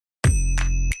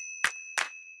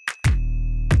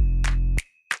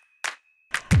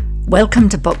Welcome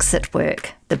to Books at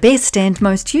Work, the best and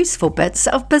most useful bits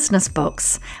of business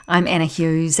books. I'm Anna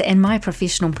Hughes and my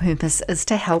professional purpose is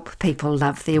to help people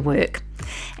love their work.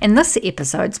 In this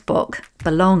episode's book,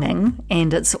 Belonging,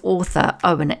 and its author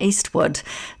Owen Eastwood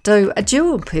do a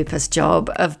dual purpose job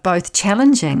of both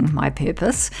challenging my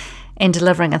purpose and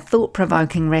delivering a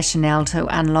thought-provoking rationale to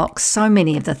unlock so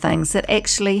many of the things that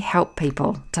actually help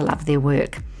people to love their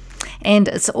work. And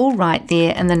it's all right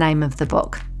there in the name of the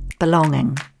book,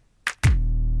 Belonging.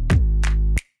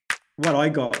 What I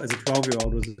got as a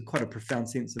 12-year-old was quite a profound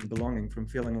sense of belonging, from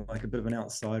feeling like a bit of an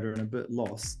outsider and a bit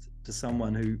lost to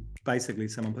someone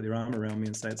put their arm around me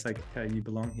and say, it's okay, you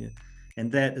belong here.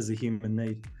 And that is a human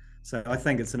need. So I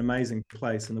think it's an amazing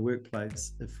place in the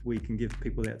workplace if we can give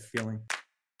people that feeling.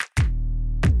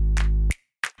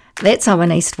 That's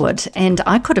Owen Eastwood, and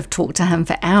I could have talked to him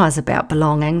for hours about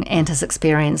belonging and his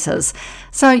experiences.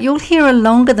 So you'll hear a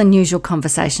longer than usual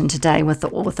conversation today with the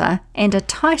author and a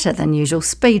tighter than usual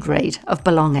speed read of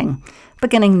Belonging,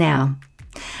 beginning now.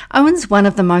 Owen's one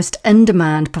of the most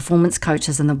in-demand performance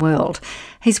coaches in the world.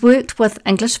 He's worked with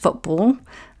English football,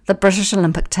 the British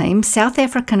Olympic team, South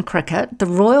African cricket, the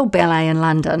Royal Ballet in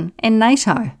London, and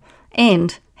NATO.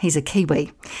 And he's a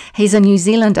Kiwi. He's a New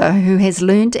Zealander who has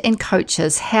learned and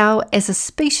coaches how, as a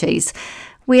species,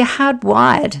 we're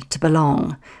hardwired to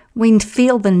belong. We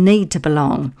feel the need to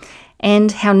belong,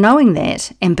 and how knowing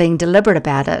that and being deliberate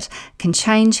about it can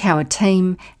change how a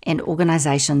team and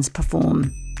organisations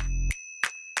perform.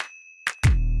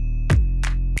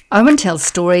 Owen tells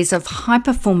stories of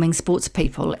high-performing sports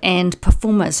people and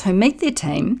performers who meet their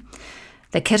team.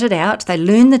 They kit it out, they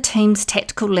learn the team's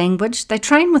tactical language, they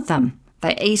train with them.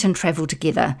 They eat and travel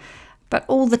together, but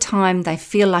all the time they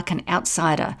feel like an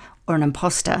outsider or an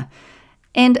imposter.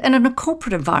 And in a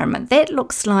corporate environment, that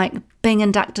looks like being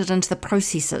inducted into the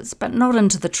processes, but not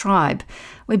into the tribe.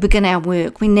 We begin our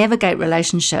work, we navigate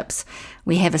relationships,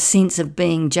 we have a sense of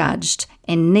being judged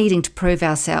and needing to prove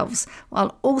ourselves,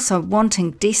 while also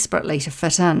wanting desperately to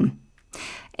fit in.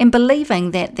 And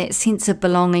believing that that sense of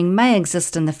belonging may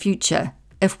exist in the future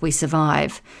if we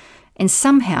survive. And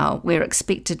somehow we're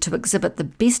expected to exhibit the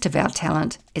best of our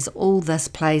talent as all this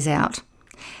plays out.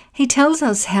 He tells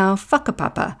us how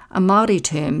whakapapa, a Māori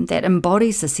term that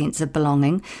embodies the sense of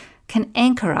belonging, can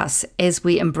anchor us as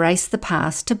we embrace the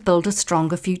past to build a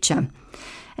stronger future,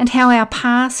 and how our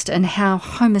past and how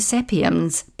Homo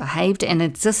sapiens behaved and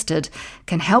existed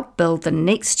can help build the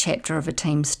next chapter of a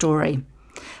team's story.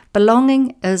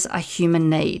 Belonging is a human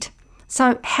need.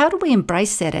 So how do we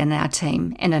embrace that in our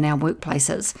team and in our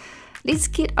workplaces? Let's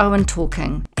get Owen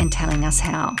talking and telling us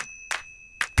how.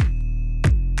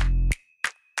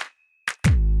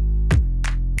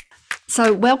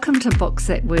 So welcome to Books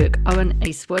at Work, Owen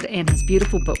Eastwood and his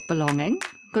beautiful book, Belonging.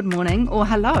 Good morning, or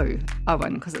hello,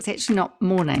 Owen, because it's actually not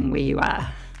morning where you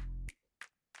are.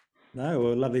 No,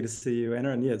 well, lovely to see you,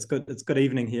 Anna. And yeah, it's good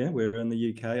evening here. We're in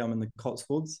the UK. I'm in the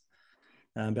Cotswolds,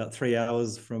 about 3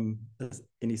 hours from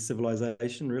any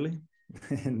civilization, really.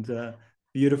 And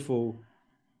beautiful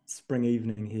spring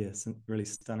evening here, so really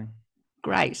stunning.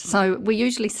 Great. So we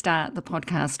usually start the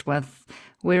podcast with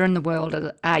where in the world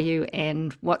are you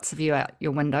and what's the view out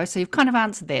your window? So you've kind of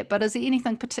answered that, but is there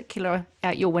anything particular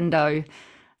out your window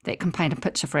that can paint a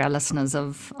picture for our listeners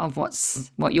of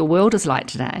what your world is like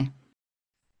today?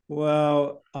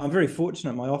 Well, I'm very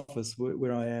fortunate. My office,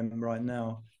 where I am right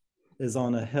now, is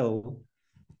on a hill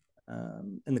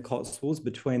in the Cotswolds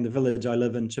between the village I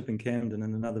live in, Chipping Camden,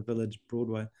 and another village,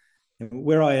 Broadway. And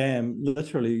where I am,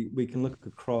 literally, we can look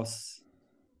across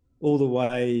all the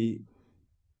way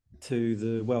to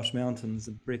the Welsh Mountains,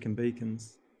 the Brecon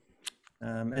Beacons.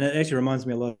 And it actually reminds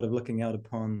me a lot of looking out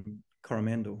upon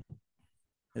Coromandel.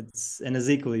 And is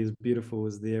equally as beautiful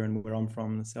as there and where I'm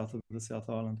from, the south of the South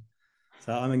Island.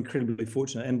 So I'm incredibly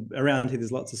fortunate. And around here,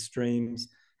 there's lots of streams,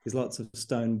 there's lots of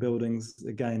stone buildings,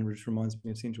 again, which reminds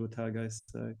me of Central Otago.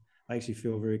 So I actually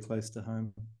feel very close to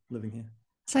home living here.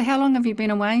 So how long have you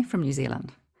been away from New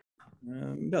Zealand?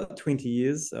 About 20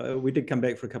 years. We did come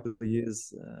back for a couple of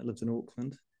years. I lived in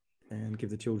Auckland and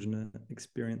give the children an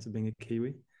experience of being a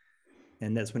Kiwi.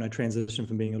 And that's when I transitioned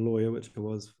from being a lawyer, which I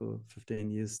was for 15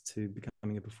 years, to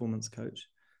becoming a performance coach.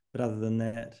 But other than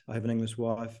that, I have an English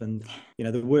wife, and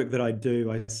the work that I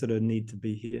do, I sort of need to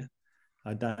be here.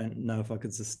 I don't know if I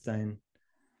could sustain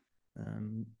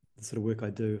the sort of work I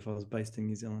do if I was based in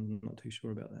New Zealand. I'm not too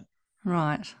sure about that.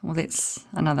 Right. Well, that's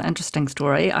another interesting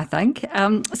story, I think.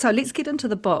 So let's get into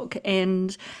the book.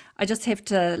 And I just have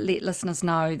to let listeners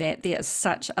know that there is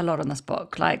such a lot in this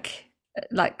book. Like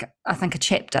I think a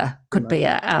chapter could be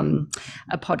a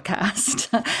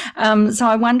podcast. So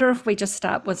I wonder if we just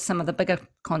start with some of the bigger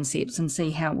concepts and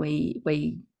see how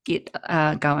we get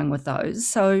going with those.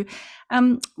 So,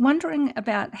 wondering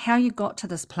about how you got to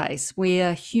this place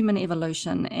where human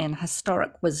evolution and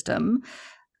historic wisdom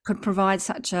could provide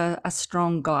such a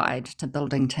strong guide to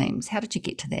building teams. How did you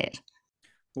get to that?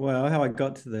 Well, how I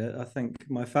got to that, I think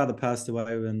my father passed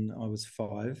away when I was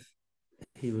 5.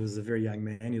 He was a very young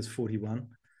man. He was 41.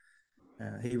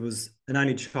 He was an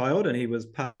only child, and he was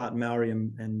part Maori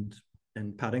and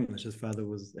part English. His father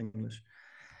was English,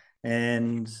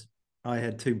 and I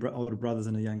had two older brothers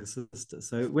and a younger sister.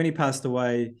 So when he passed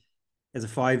away as a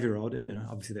 5-year-old,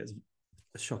 obviously that's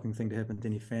a shocking thing to happen to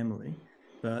any family.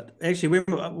 But actually,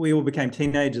 when we all became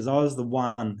teenagers, I was the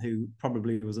one who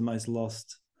probably was the most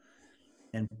lost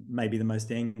and maybe the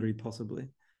most angry, possibly,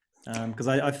 because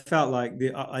I felt like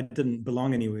I didn't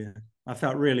belong anywhere. I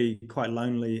felt really quite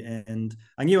lonely, and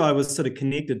I knew I was sort of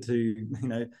connected to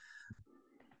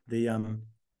the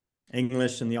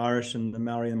English and the Irish and the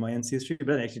Maori and my ancestry,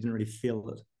 but I actually didn't really feel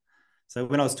it. So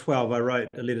when I was 12, I wrote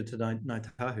a letter to Ngāi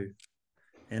Tahu,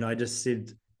 and I just said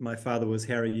my father was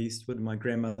Harry Eastwood, and my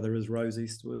grandmother is Rose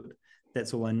Eastwood.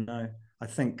 That's all I know. I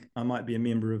think I might be a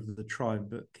member of the tribe,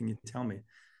 but can you tell me?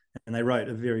 And they wrote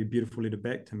a very beautiful letter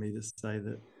back to me to say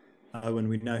that, Owen,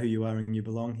 we know who you are and you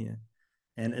belong here.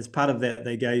 And as part of that,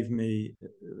 they gave me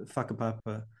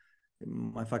whakapapa,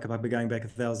 my whakapapa going back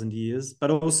 1,000 years,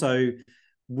 but also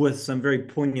with some very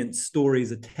poignant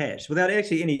stories attached, without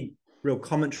actually any real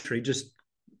commentary, just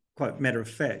quite matter of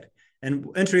fact. And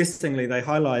interestingly, they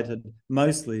highlighted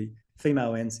mostly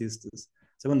female ancestors.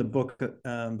 So in the book,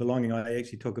 Belonging, I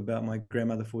actually talk about my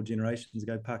grandmother 4 generations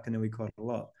ago, Pakanui, quite a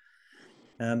lot.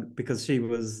 Because she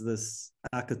was this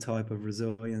archetype of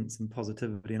resilience and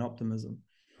positivity and optimism.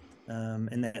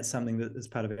 And that's something that is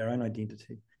part of our own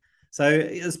identity. So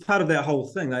as part of that whole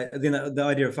thing, then the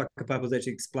idea of whakapapa was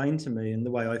actually explained to me, and the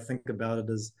way I think about it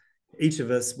is each of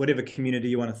us, whatever community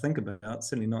you want to think about,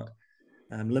 certainly not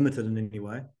limited in any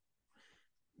way.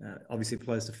 Obviously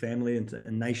applies to family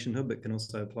and nationhood, but can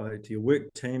also apply to your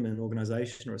work team, an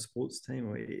organization, or a sports team,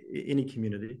 or any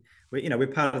community. We're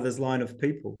part of this line of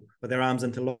people with their arms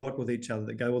interlocked with each other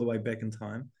that go all the way back in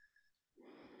time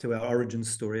to our origin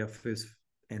story, our first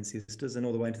ancestors, and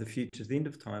all the way into the future, to the end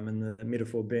of time. And the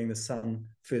metaphor being the sun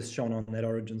first shone on that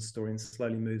origin story and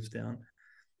slowly moves down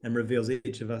and reveals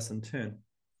each of us in turn.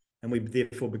 And we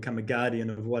therefore become a guardian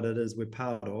of what it is we're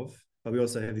part of, but we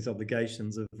also have these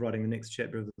obligations of writing the next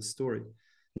chapter of the story.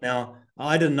 Now,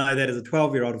 I didn't know that as a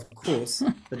 12-year-old, of course,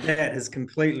 but that has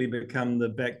completely become the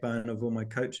backbone of all my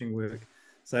coaching work.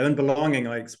 So in Belonging,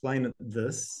 I explain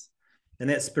this, and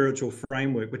that spiritual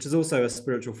framework, which is also a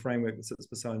spiritual framework that sits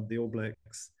beside the All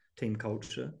Blacks team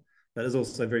culture, but is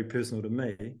also very personal to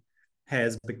me,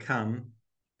 has become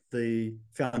the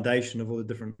foundation of all the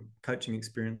different coaching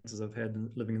experiences I've had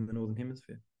living in the Northern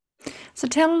Hemisphere. So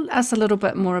tell us a little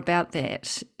bit more about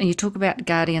that. You talk about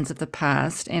guardians of the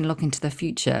past and looking to the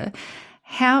future.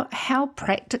 How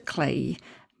practically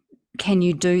can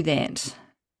you do that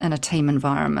in a team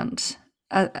environment?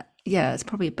 It's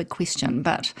probably a big question,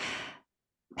 but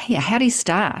yeah, how do you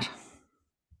start?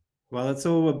 Well, it's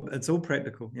all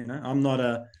practical. I'm not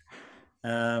a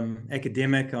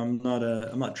academic. I'm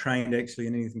not trained actually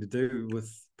in anything to do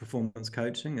with performance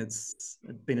coaching. It's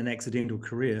been an accidental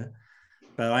career.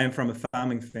 But I am from a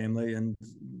farming family, and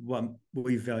what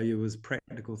we value is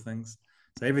practical things.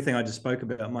 So everything I just spoke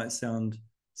about might sound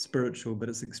spiritual, but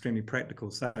it's extremely practical.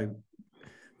 So,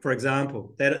 for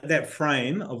example, that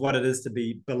frame of what it is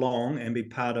to belong and be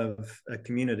part of a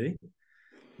community,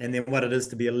 and then what it is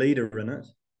to be a leader in it.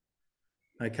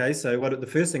 Okay, so the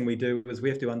first thing we do is we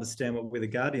have to understand what we're the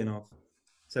guardian of.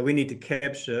 So we need to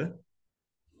capture,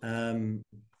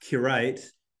 curate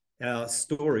our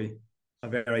story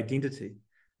of our identity.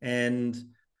 And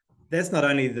that's not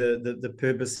only the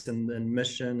purpose and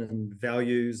mission and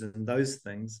values and those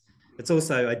things, it's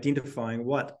also identifying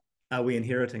what are we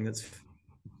inheriting that's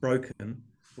broken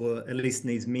or at least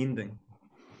needs mending.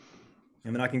 I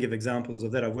mean, I can give examples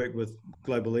of that. I've worked with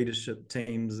global leadership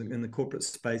teams in the corporate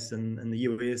space in the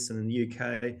US and in the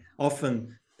UK.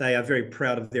 Often they are very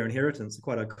proud of their inheritance,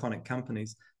 quite iconic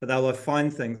companies, but they'll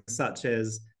find things such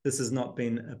as this has not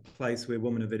been a place where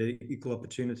women have had equal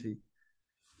opportunity.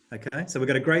 Okay, so we've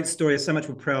got a great story, so much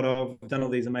we're proud of, we've done all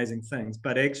these amazing things,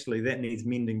 but actually that needs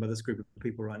mending by this group of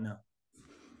people right now.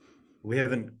 We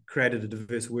haven't created a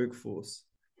diverse workforce,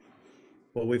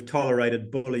 or we've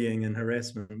tolerated bullying and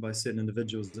harassment by certain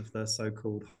individuals if they're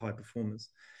so-called high performers.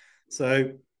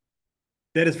 So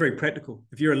that is very practical.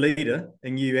 If you're a leader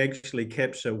and you actually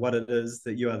capture what it is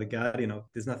that you are the guardian of,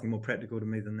 there's nothing more practical to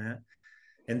me than that.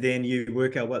 And then you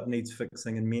work out what needs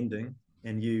fixing and mending.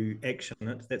 and you action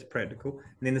it. That's practical.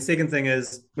 And then the second thing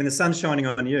is when the sun's shining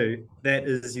on you, that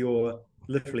is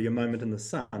literally your moment in the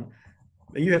sun,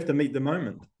 and you have to meet the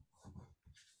moment.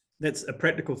 That's a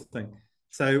practical thing.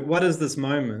 So what is this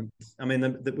moment? I mean,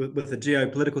 with the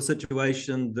geopolitical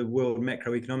situation, the world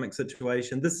macroeconomic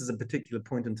situation, this is a particular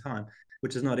point in time,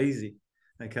 which is not easy.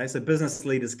 Okay, so business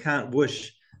leaders can't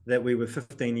wish that we were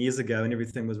 15 years ago and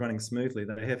everything was running smoothly.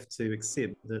 They have to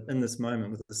accept that in this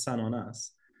moment with the sun on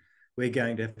us, we're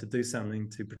going to have to do something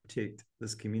to protect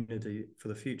this community for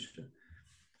the future.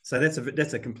 So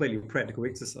that's a completely practical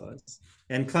exercise.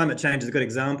 And climate change is a good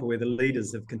example where the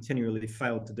leaders have continually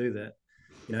failed to do that.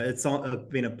 You know, it's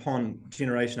been upon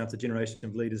generation after generation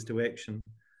of leaders to action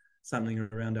something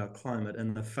around our climate,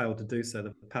 and they've failed to do so.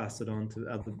 They've passed it on to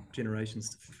other generations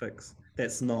to fix.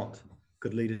 That's not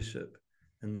good leadership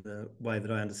in the way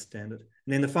that I understand it.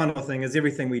 And then the final thing is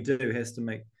everything we do has to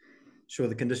make sure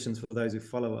the conditions for those who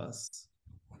follow us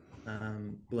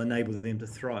will enable them to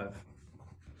thrive.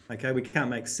 Okay, we can't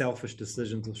make selfish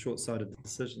decisions or short-sighted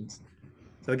decisions.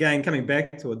 So again, coming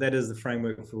back to it, that is the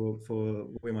framework for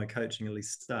where my coaching at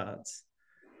least starts.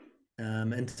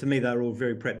 And to me, they're all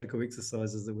very practical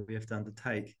exercises that we have to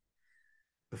undertake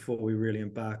before we really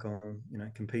embark on,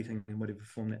 competing in whatever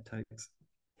form that takes.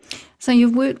 So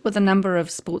you've worked with a number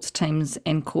of sports teams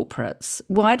and corporates.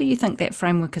 Why do you think that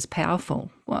framework is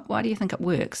powerful? Why do you think it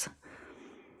works?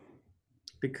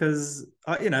 Because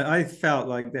I felt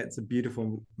like that's a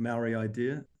beautiful Maori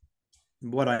idea.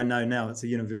 What I know now, it's a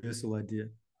universal idea.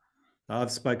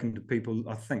 I've spoken to people,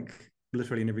 I think,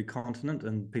 literally in every continent,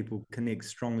 and people connect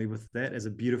strongly with that as a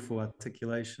beautiful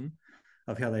articulation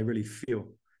of how they really feel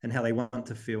and how they want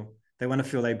to feel. They want to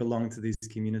feel they belong to these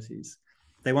communities.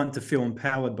 They want to feel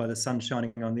empowered by the sun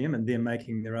shining on them and them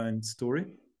making their own story.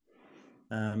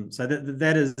 So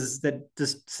that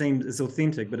just seems, it's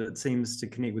authentic, but it seems to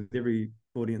connect with every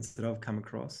audience that I've come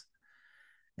across.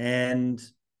 And,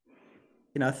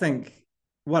 I think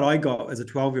what I got as a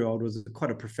 12-year-old was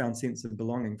quite a profound sense of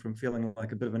belonging, from feeling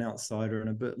like a bit of an outsider and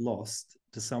a bit lost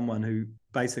to someone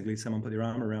someone put their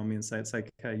arm around me and say, it's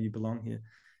okay, you belong here.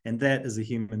 And that is a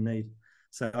human need.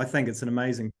 So I think it's an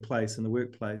amazing place in the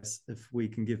workplace if we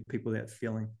can give people that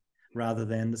feeling, rather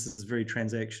than this is very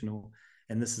transactional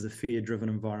and this is a fear-driven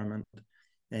environment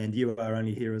and you are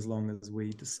only here as long as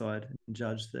we decide and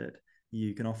judge that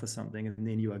you can offer something and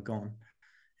then you are gone,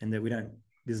 and that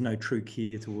there's no true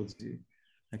care towards you.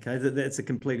 Okay, that's a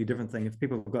completely different thing. If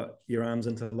people have got your arms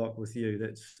interlocked with you,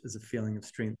 that is a feeling of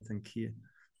strength and care.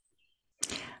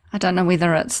 I don't know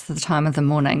whether it's the time of the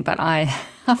morning, but I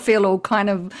feel all kind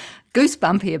of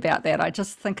goosebumpy about that. I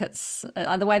just think it's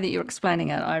the way that you're explaining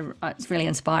it, it's really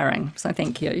inspiring. So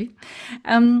thank you.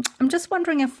 I'm just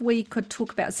wondering if we could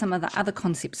talk about some of the other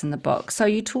concepts in the book. So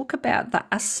you talk about the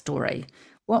us story.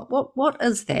 What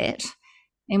is that?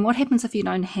 And what happens if you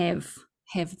don't have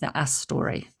the us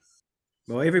story?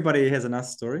 Well, everybody has an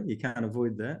us story. You can't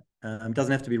avoid that. It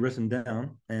doesn't have to be written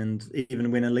down. And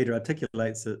even when a leader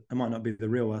articulates it, it might not be the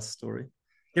real us story.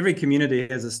 Every community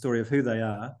has a story of who they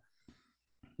are,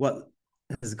 what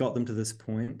has got them to this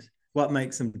point, what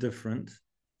makes them different,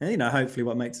 and, hopefully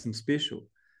what makes them special.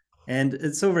 And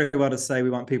it's all very well to say we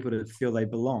want people to feel they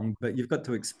belong, but you've got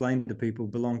to explain to people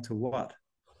belong to what.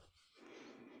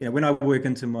 When I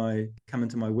come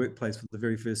into my workplace for the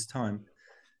very first time,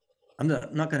 I'm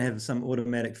not going to have some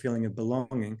automatic feeling of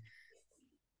belonging.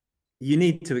 You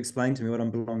need to explain to me what I'm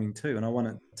belonging to, and I want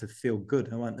it to feel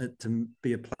good. I want it to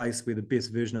be a place where the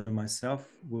best version of myself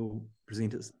will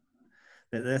present it.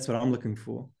 That's what I'm looking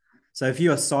for. So if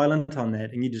you are silent on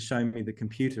that and you just show me the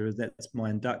computer, that's my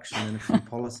induction and a few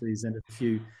policies and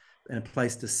a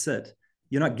place to sit,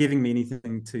 you're not giving me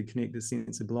anything to connect the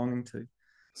sense of belonging to.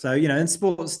 So, in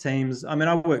sports teams, I mean,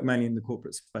 I work mainly in the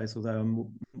corporate space, although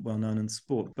I'm well known in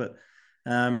sport, but,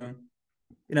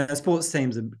 sports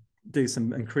teams do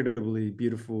some incredibly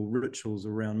beautiful rituals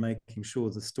around making sure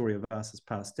the story of us is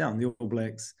passed down. The All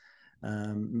Blacks,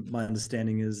 my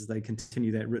understanding is they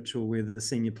continue that ritual where the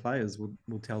senior players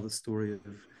will tell the story of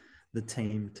the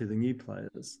team to the new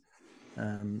players.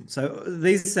 So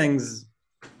these things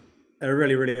are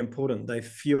really, really important. They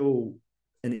fuel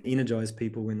and energize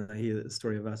people when they hear the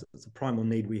story of us. It's a primal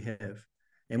need we have.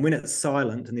 And when it's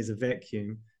silent and there's a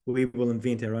vacuum, we will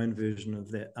invent our own version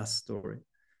of that us story.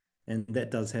 And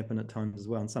that does happen at times as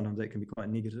well. And sometimes that can be quite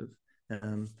negative.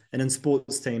 And in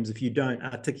sports teams, if you don't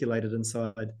articulate it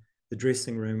inside the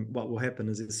dressing room, what will happen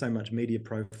is there's so much media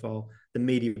profile. The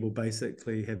media will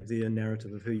basically have their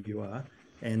narrative of who you are.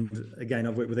 And again,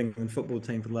 I've worked with England football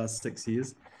team for the last 6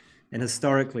 years. And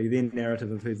historically, their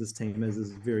narrative of who this team is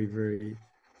very, very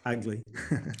ugly.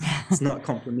 It's not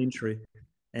complimentary.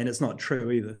 and it's not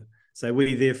true either. So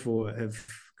we therefore have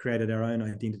created our own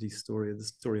identity story, the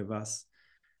story of us,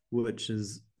 which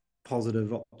is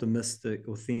positive, optimistic,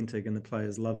 authentic, and the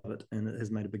players love it, and it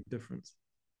has made a big difference.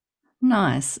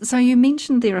 Nice. So you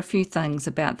mentioned there a few things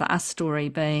about the us story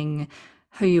being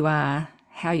who you are,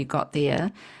 how you got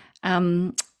there.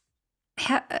 Um,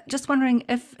 just wondering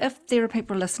if there are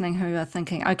people listening who are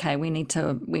thinking, okay, we need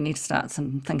to start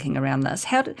some thinking around this.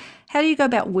 How do you go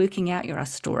about working out your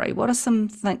us story? What are some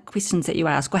questions that you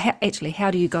ask, or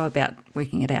how do you go about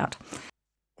working it out?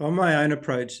 Well, my own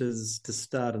approach is to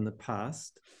start in the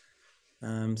past.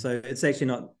 So it's actually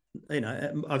not,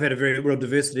 I've had a very real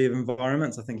diversity of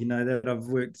environments. I think you know that. I've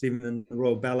worked even in the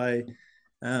Royal Ballet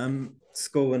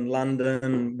school in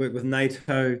London, worked with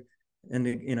NATO,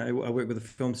 and I work with a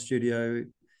film studio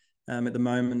at the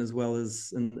moment, as well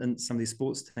as in some of these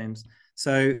sports teams.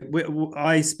 So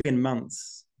I spend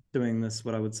months doing this,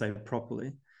 what I would say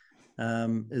properly,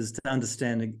 is to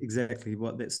understand exactly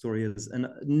what that story is. And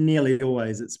nearly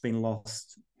always it's been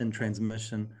lost in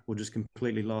transmission or just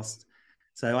completely lost.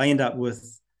 So I end up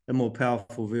with a more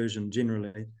powerful version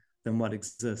generally than what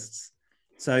exists.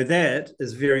 So that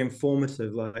is very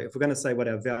informative. Like if we're going to say what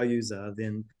our values are,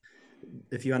 then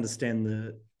if you understand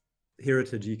the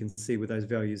heritage, you can see where those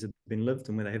values have been lived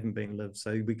and where they haven't been lived.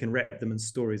 So we can wrap them in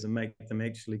stories and make them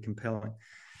actually compelling.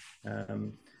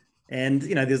 And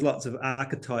there's lots of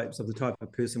archetypes of the type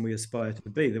of person we aspire to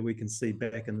be that we can see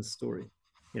back in the story.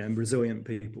 Resilient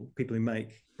people who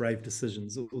make brave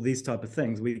decisions, all these type of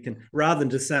things. We can, rather than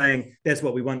just saying that's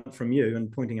what we want from you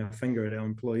and pointing our finger at our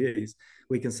employees,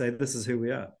 we can say this is who we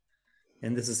are,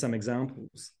 and this is some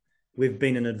examples. We've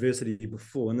been in adversity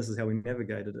before, and this is how we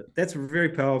navigated it. That's very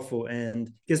powerful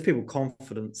and gives people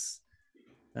confidence,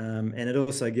 and it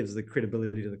also gives the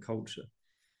credibility to the culture.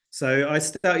 So I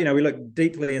start, we look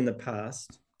deeply in the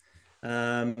past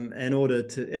in order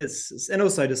to, and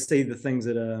also to see the things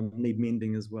that need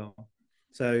mending as well.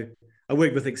 So I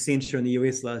worked with Accenture in the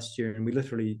US last year, and we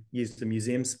literally used a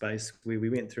museum space where we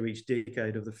went through each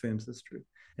decade of the firm's history.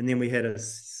 And then we had a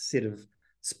set of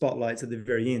spotlights at the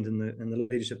very end, and the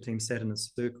leadership team sat in a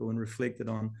circle and reflected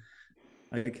on,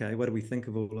 okay, what do we think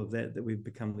of all of that we've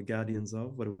become the guardians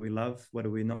of? What do we love? What are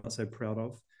we not so proud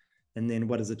of? And then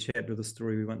what is a chapter of the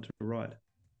story we want to write?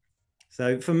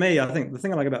 So for me, I think the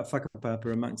thing I like about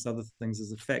whakapapa, amongst other things, is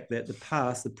the fact that the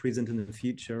past, the present, and the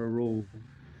future are all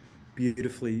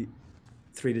beautifully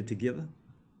threaded together.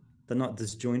 They're not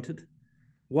disjointed.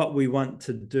 What we want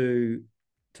to do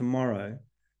tomorrow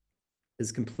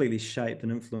is completely shaped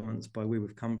and influenced by where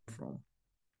we've come from.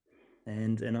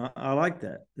 And I like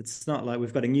that. It's not like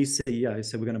we've got a new CEO,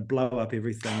 so we're going to blow up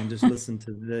everything and just listen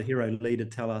to the hero leader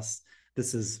tell us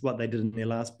this is what they did in their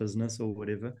last business or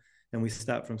whatever, and we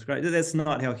start from scratch. That's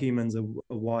not how humans are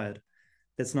wired.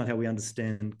 That's not how we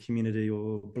understand community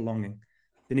or belonging.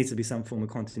 There needs to be some form of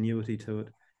continuity to it,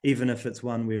 even if it's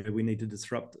one where we need to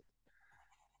disrupt it.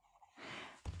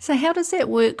 So how does that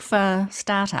work for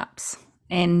startups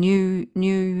and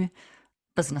new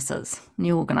businesses,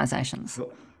 new organisations?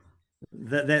 Well,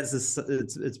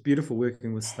 it's beautiful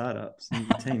working with startups and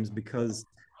new teams because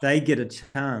they get a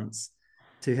chance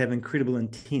to have incredible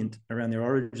intent around their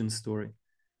origin story.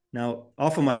 Now,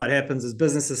 often what happens is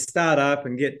businesses start up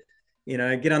and get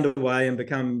underway and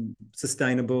become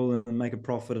sustainable and make a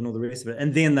profit and all the rest of it,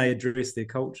 and then they address their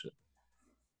culture.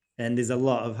 And there's a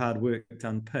lot of hard work to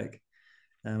unpick,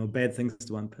 or bad things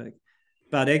to unpick.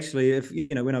 But actually, if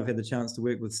when I've had the chance to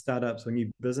work with startups or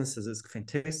new businesses, it's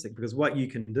fantastic because what you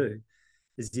can do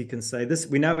is you can say this.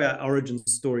 We know our origin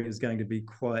story is going to be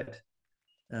quite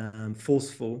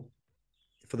forceful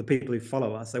for the people who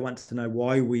follow us. They want to know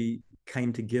why we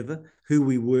came together, who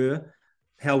we were,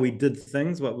 how we did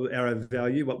things, what were our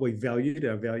value, what we valued,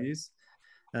 our values,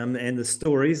 and the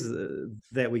stories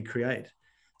that we create.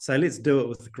 So let's do it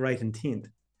with great intent.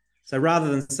 So rather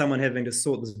than someone having to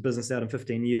sort this business out in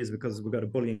 15 years because we've got a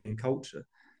bullying culture,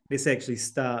 let's actually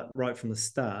start right from the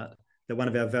start that one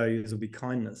of our values will be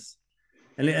kindness.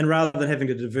 And rather than having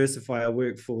to diversify our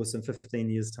workforce in 15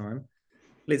 years' time,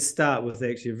 let's start with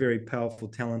actually a very powerful,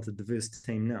 talented, diverse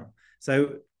team now.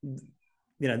 So,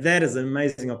 that is an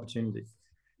amazing opportunity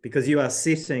because you are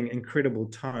setting incredible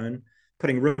tone,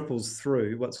 putting ripples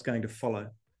through what's going to follow.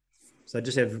 So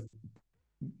just have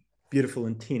beautiful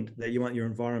intent that you want your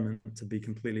environment to be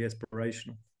completely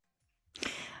aspirational.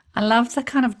 I love the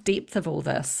kind of depth of all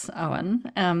this,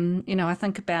 Owen. I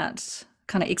think about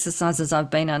kind of exercises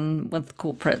I've been in with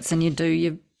corporates, and you do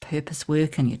your purpose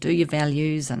work and you do your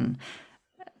values, and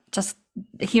just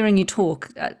hearing you talk,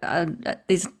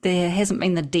 there hasn't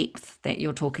been the depth that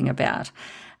you're talking about.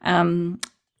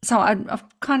 So I've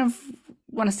kind of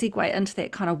want to segue into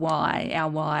that kind of why,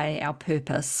 our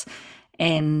purpose.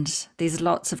 And there's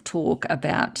lots of talk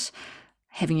about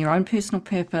having your own personal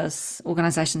purpose,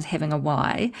 organisations having a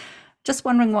why. Just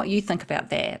wondering what you think about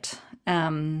that.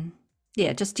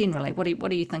 Yeah, just generally, what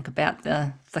do you think about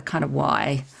the kind of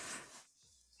why,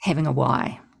 having a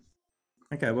why?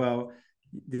 Okay, well,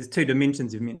 there's two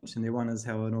dimensions you've mentioned there. One is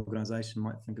how an organisation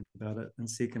might think about it, and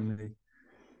secondly,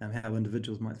 how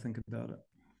individuals might think about it.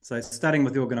 So starting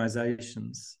with the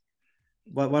organisations,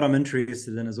 what I'm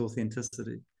interested in is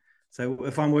authenticity. So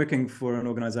if I'm working for an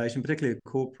organisation, particularly a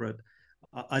corporate,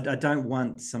 I don't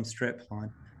want some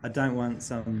strapline. I don't want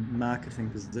some marketing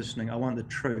positioning. I want the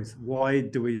truth. Why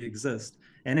do we exist?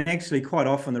 And actually, quite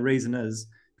often, the reason is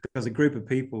because a group of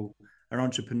people are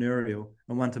entrepreneurial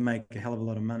and want to make a hell of a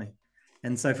lot of money.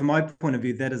 And so, from my point of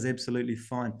view, that is absolutely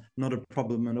fine, not a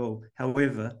problem at all.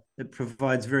 However, it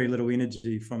provides very little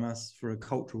energy from us for a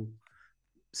cultural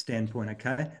standpoint.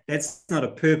 Okay, that's not a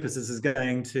purpose. This is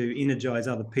going to energize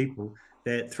other people.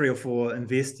 That 3 or 4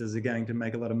 investors are going to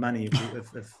make a lot of money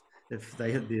if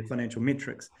they hit their financial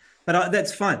metrics. But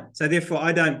that's fine. So therefore,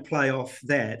 I don't play off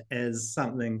that as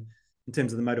something in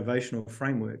terms of the motivational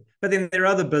framework. But then there are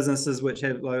other businesses which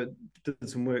have, like, did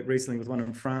some work recently with one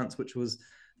in France, which was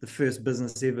the first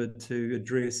business ever to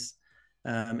address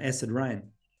acid rain.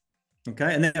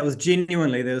 Okay, and that was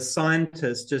genuinely, there were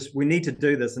scientists just, we need to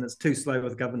do this, and it's too slow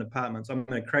with government departments. I'm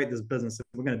going to create this business, and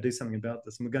we're going to do something about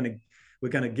this, and we're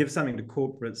going to give something to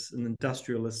corporates and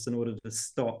industrialists in order to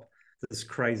stop this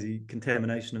crazy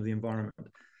contamination of the environment.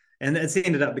 And it's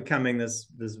ended up becoming this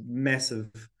massive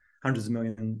hundreds of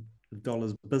millions of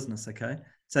dollars business. Okay,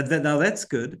 so now that's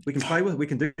good. We can play with, we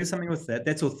can do something with that.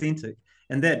 That's authentic,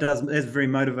 and that's very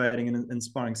motivating and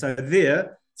inspiring. So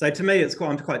to me,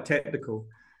 I'm quite tactical.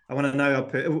 I want to know,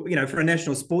 for a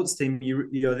national sports team,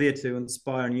 you're there to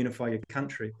inspire and unify your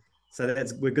country. So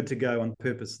we're good to go on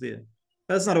purpose there.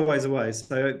 But it's not always a way.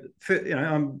 So,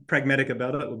 I'm pragmatic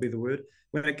about it, would be the word.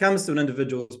 When it comes to an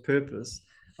individual's purpose,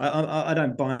 I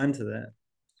don't buy into that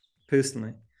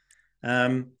personally.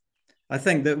 I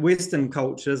think that Western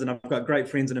cultures, and I've got great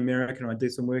friends in America, and I do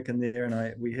some work in there,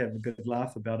 and we have a good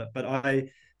laugh about it. But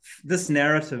this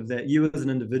narrative that you as an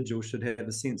individual should have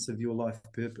a sense of your life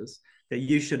purpose, that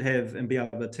you should have and be able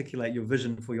to articulate your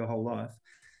vision for your whole life,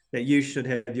 that you should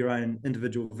have your own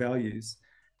individual values.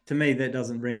 To me, that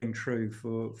doesn't ring true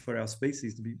for our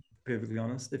species, to be perfectly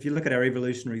honest. If you look at our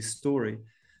evolutionary story,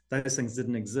 those things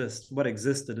didn't exist. What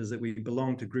existed is that we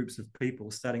belonged to groups of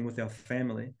people, starting with our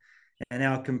family. And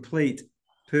our complete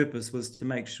purpose was to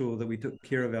make sure that we took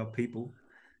care of our people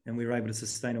and we were able to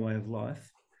sustain a way of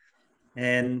life.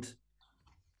 And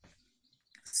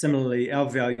similarly, our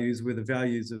values were the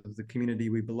values of the community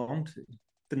we belonged to,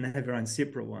 didn't have our own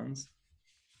separate ones.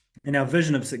 And our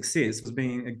vision of success was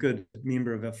being a good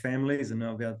member of our families and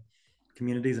of our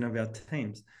communities and of our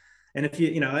teams. And if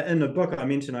in the book I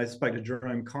mentioned, I spoke to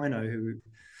Jerome Kaino, who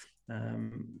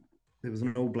was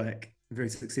an All Black, a very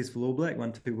successful All Black,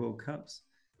 won 2 World Cups,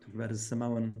 talked about his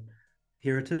Samoan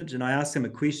heritage. And I asked him a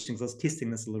question, because I was testing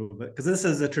this a little bit, because this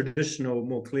is a traditional,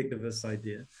 more collectivist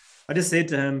idea. I just said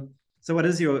to him, so what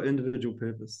is your individual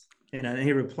purpose? And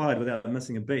he replied without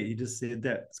missing a beat. He just said,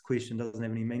 that question doesn't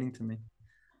have any meaning to me.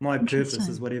 My purpose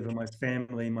is whatever my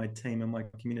family, my team, and my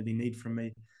community need from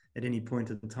me at any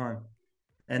point in time.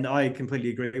 And I completely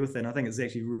agree with that. And I think it's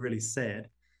actually really sad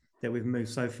that we've moved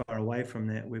so far away from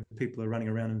that, where people are running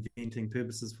around inventing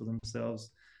purposes for themselves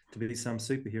to be some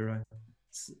superhero.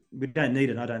 We don't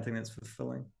need it. I don't think that's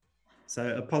fulfilling.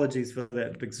 So apologies for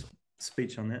that big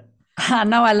speech on that.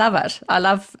 No, I love it. I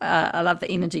love the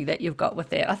energy that you've got with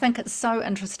that. I think it's so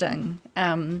interesting.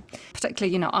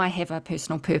 Particularly, I have a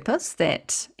personal purpose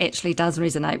that actually does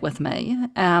resonate with me.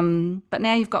 But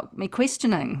now you've got me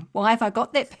questioning, why have I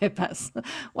got that purpose?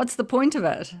 What's the point of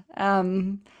it?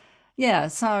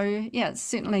 It's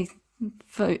certainly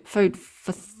food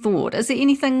for thought. Is there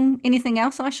anything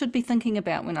else I should be thinking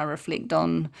about when I reflect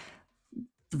on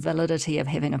the validity of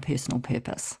having a personal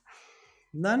purpose?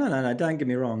 No. Don't get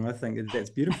me wrong. I think that's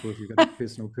beautiful if you've got a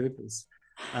personal purpose.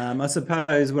 I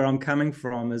suppose where I'm coming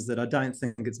from is that I don't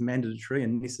think it's mandatory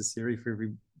and necessary for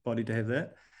everybody to have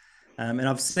that. And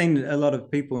I've seen a lot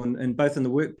of people, in both in the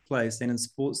workplace and in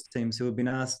sports teams, who have been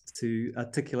asked to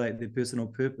articulate their personal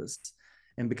purpose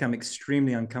and become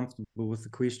extremely uncomfortable with the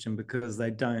question because they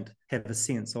don't have a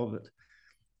sense of it,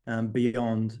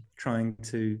 beyond trying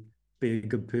to be a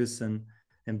good person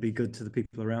and be good to the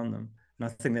people around them. And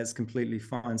I think that's completely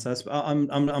fine. So I'm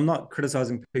not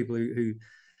criticizing people who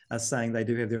are saying they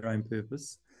do have their own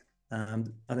purpose. I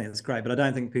think that's great, but I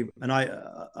don't think people, and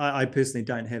I personally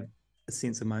don't have a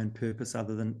sense of my own purpose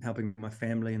other than helping my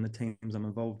family and the teams I'm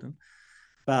involved in.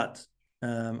 But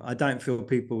I don't feel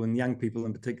people, and young people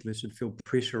in particular, should feel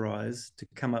pressurized to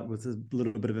come up with a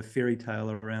little bit of a fairy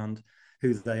tale around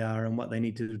who they are and what they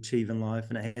need to achieve in life.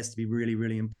 And it has to be really,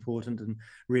 really important and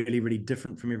really, really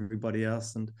different from everybody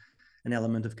else, and an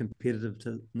element of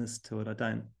competitiveness to it. I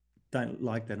don't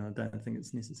like that, and I don't think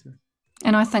it's necessary.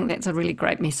 And I think that's a really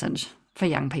great message for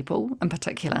young people in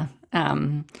particular.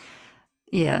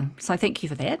 Yeah, so thank you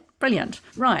for that. Brilliant.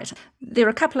 Right. There are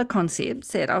a couple of concepts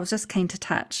that I was just keen to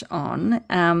touch on.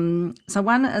 So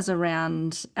one is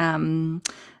around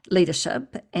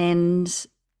leadership, and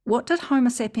what did Homo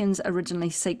sapiens originally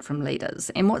seek from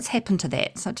leaders, and what's happened to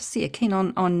that? So just keen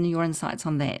on your insights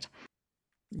on that.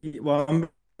 Yeah, well, I'm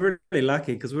really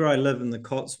lucky because where I live in the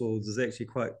Cotswolds is actually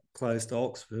quite close to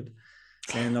Oxford,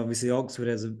 and obviously Oxford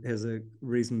has a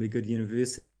reasonably good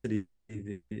university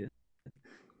there.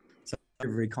 So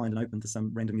I'm very kind and open to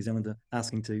some random New Zealander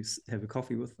asking to have a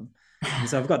coffee with them. And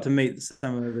so I've got to meet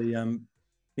some of the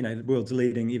the world's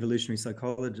leading evolutionary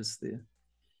psychologists there.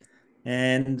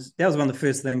 And that was one of the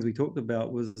first things we talked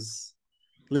about, was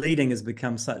leading has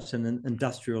become such an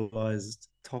industrialized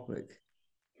topic.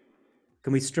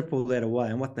 Can we strip all that away,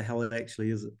 and what the hell actually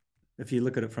is it, if you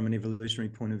look at it from an evolutionary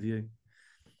point of view?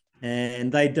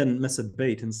 And they didn't miss a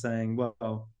beat in saying,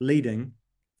 well, leading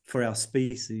for our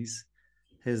species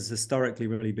has historically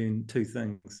really been two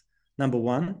things. Number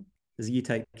one is you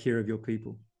take care of your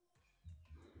people.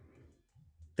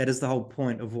 That is the whole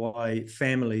point of why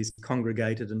families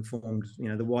congregated and formed,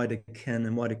 the wider kin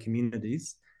and wider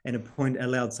communities, and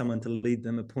allowed someone to lead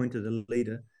them, appointed a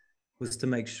leader, was to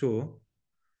make sure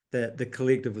that the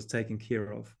collective was taken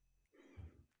care of.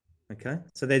 Okay,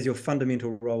 so there's your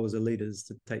fundamental role as a leader, is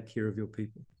to take care of your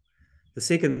people. The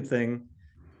second thing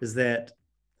is that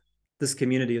this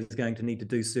community is going to need to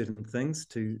do certain things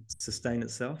to sustain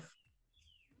itself,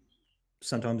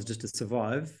 sometimes just to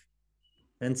survive,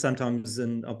 and sometimes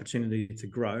an opportunity to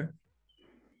grow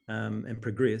and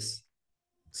progress.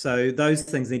 So those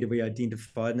things need to be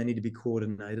identified and they need to be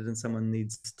coordinated, and someone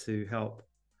needs to help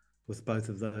with both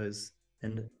of those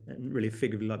and really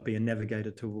effectively be a navigator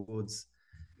towards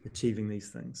achieving these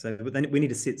things. So but then we need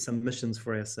to set some missions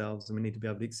for ourselves, and we need to be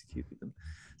able to execute them.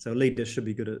 So a leader should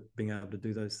be good at being able to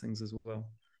do those things as well.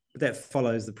 But that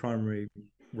follows the primary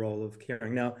role of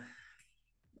caring. Now,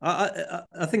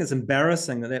 I think it's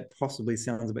embarrassing that possibly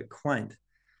sounds a bit quaint,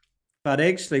 but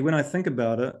actually, when I think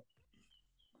about it,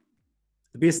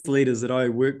 the best leaders that I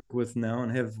work with now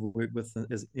and have worked with,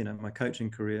 as my coaching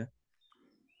career,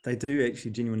 they do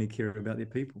actually genuinely care about their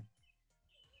people,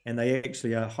 and they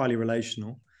actually are highly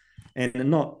relational, and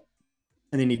not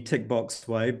in any tick box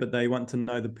way, but they want to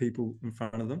know the people in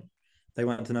front of them. They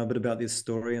want to know a bit about their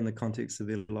story and the context of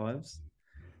their lives,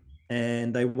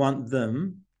 and they want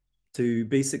them to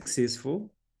be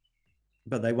successful,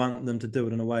 but they want them to do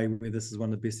it in a way where this is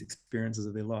one of the best experiences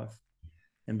of their life,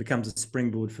 and becomes a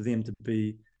springboard for them to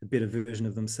be a better version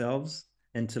of themselves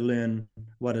and to learn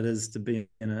what it is to be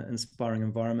in an inspiring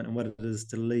environment and what it is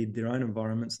to lead their own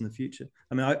environments in the future.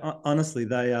 I mean, honestly,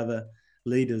 they are the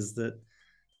leaders that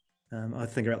I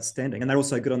think are outstanding, and they're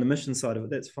also good on the mission side of it.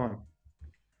 That's fine.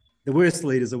 The worst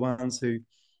leaders are ones who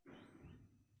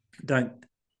don't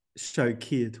show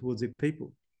care towards their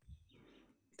people.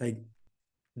 They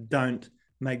don't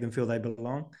make them feel they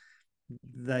belong.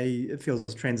 It feels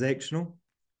transactional,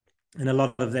 and a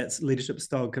lot of that leadership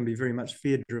style can be very much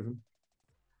fear-driven.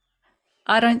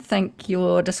 I don't think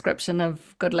your description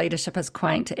of good leadership is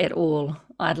quaint at all.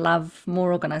 I'd love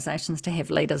more organisations to have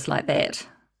leaders like that.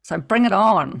 So bring it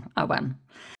on, Owen.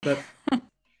 But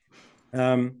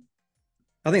I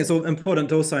think it's important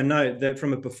to also note that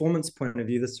from a performance point of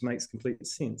view, this makes complete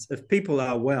sense. If people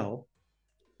are well,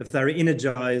 if they're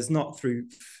energized, not through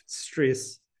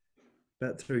stress,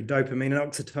 but through dopamine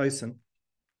and oxytocin,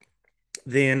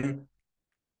 then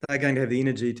they're going to have the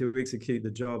energy to execute the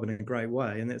job in a great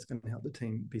way, and that's going to help the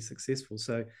team be successful.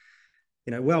 So,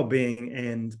 well-being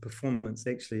and performance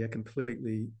actually are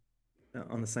completely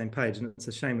on the same page, and it's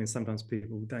a shame when sometimes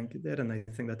people don't get that and they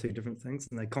think they're two different things,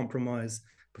 and they compromise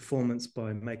performance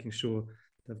by making sure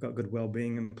they've got good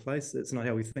well-being in place. That's not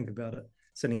how we think about it.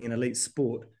 Certainly in elite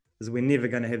sport, is we're never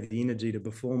going to have the energy to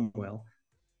perform well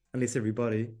unless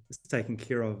everybody is taken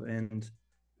care of and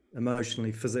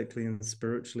emotionally, physically, and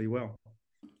spiritually well.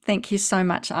 Thank you so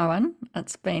much, Owen.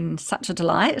 It's been such a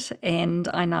delight, and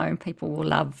I know people will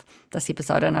love this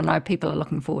episode, and I know people are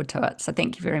looking forward to it. So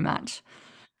thank you very much.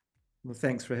 Well,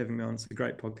 thanks for having me on. It's a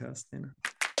great podcast, Anna.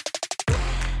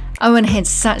 Owen had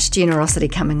such generosity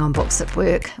coming on Books at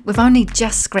Work. We've only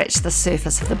just scratched the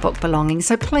surface of the book Belonging,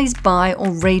 so please buy or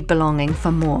read Belonging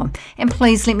for more. And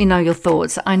please let me know your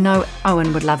thoughts. I know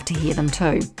Owen would love to hear them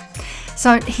too.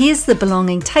 So here's the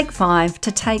Belonging Take 5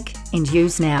 to take and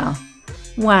use now.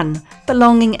 1.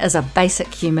 Belonging is a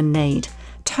basic human need.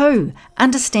 2.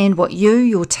 Understand what you,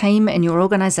 your team and your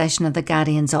organisation are the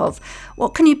guardians of.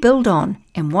 What can you build on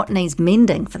and what needs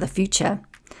mending for the future?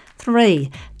 3.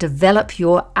 Develop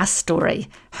your us story.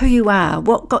 Who you are,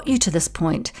 what got you to this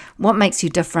point, what makes you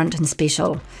different and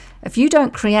special. If you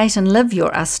don't create and live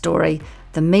your us story,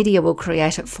 the media will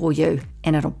create it for you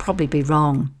and it'll probably be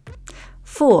wrong.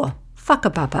 4.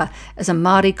 Whakapapa is a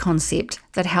Māori concept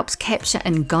that helps capture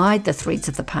and guide the threads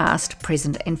of the past,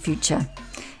 present and future.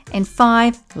 And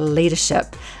 5,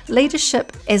 leadership.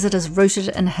 Leadership, as it is rooted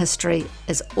in history,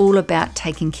 is all about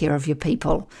taking care of your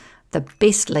people. The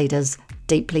best leaders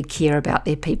deeply care about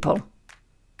their people.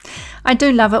 I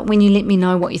do love it when you let me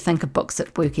know what you think of Books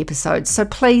at Work episodes, so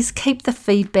please keep the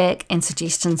feedback and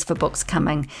suggestions for books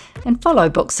coming, and follow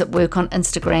Books at Work on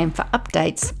Instagram for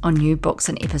updates on new books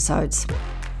and episodes.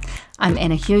 I'm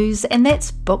Anna Hughes, and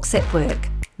that's Books at Work,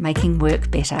 making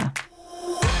work better.